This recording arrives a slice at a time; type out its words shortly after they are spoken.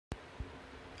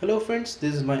Hello friends,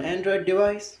 this is my Android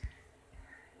device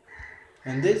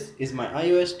and this is my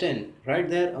iOS 10 right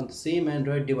there on the same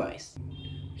Android device.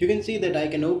 You can see that I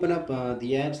can open up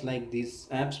the apps like this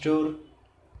App Store,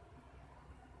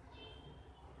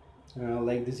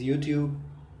 like this YouTube,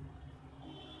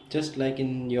 just like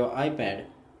in your iPad.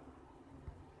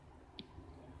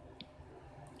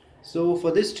 So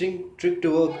for this trick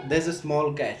to work, there's a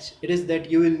small catch. It is that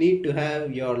you will need to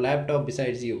have your laptop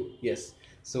besides you. Yes.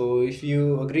 So if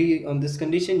you agree on this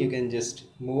condition, you can just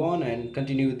move on and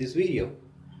continue with this video.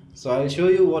 So I will show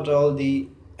you what all the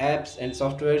apps and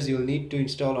softwares you will need to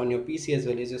install on your PC as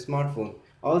well as your smartphone.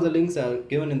 All the links are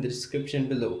given in the description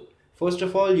below. First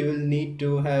of all, you will need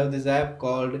to have this app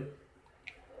called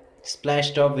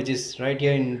splashtop, which is right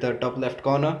here in the top left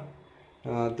corner.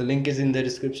 The link is in the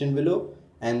description below,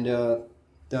 and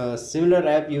the similar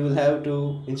app you will have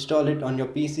to install it on your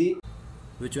PC,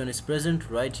 which one is present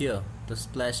right here, the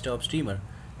splashtop streamer.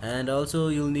 And also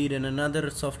you'll need another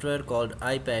software called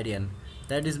ipadian.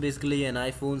 That is basically an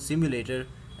iPhone simulator,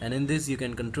 and in this you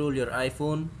can control your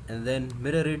iPhone and then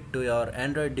mirror it to your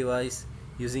Android device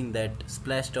using that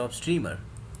splashtop streamer.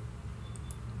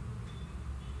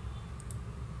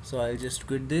 So I'll just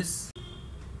quit this.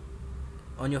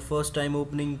 On your first time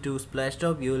opening to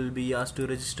splashtop, you will be asked to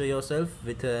register yourself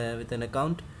with an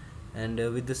account, and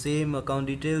with the same account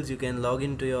details you can log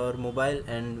into your mobile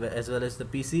and as well as the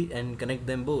PC and connect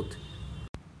them both.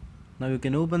 Now you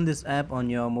can open this app on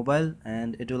your mobile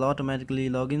and it will automatically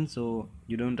log in, so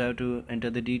you don't have to enter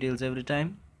the details every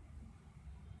time.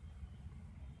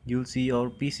 You'll see your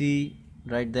PC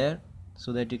right there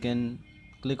so that you can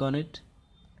click on it.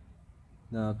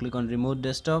 Click on remote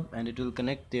desktop and it will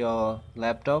connect your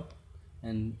laptop,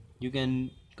 and you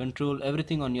can control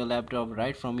everything on your laptop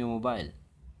right from your mobile.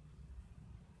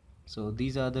 So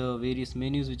these are the various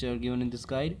menus which are given in this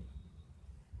guide.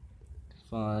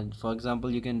 For example,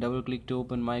 you can double click to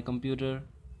open my computer,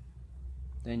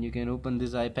 then you can open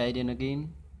this iPadian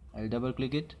again. I'll double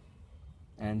click it,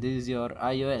 and this is your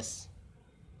iOS.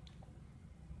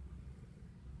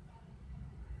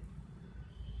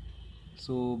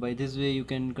 So by this way you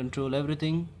can control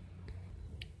everything,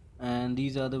 and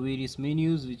these are the various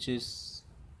menus which is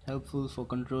helpful for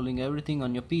controlling everything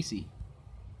on your PC.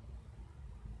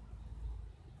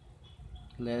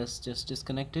 Let's just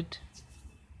disconnect it.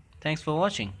 Thanks for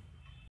watching.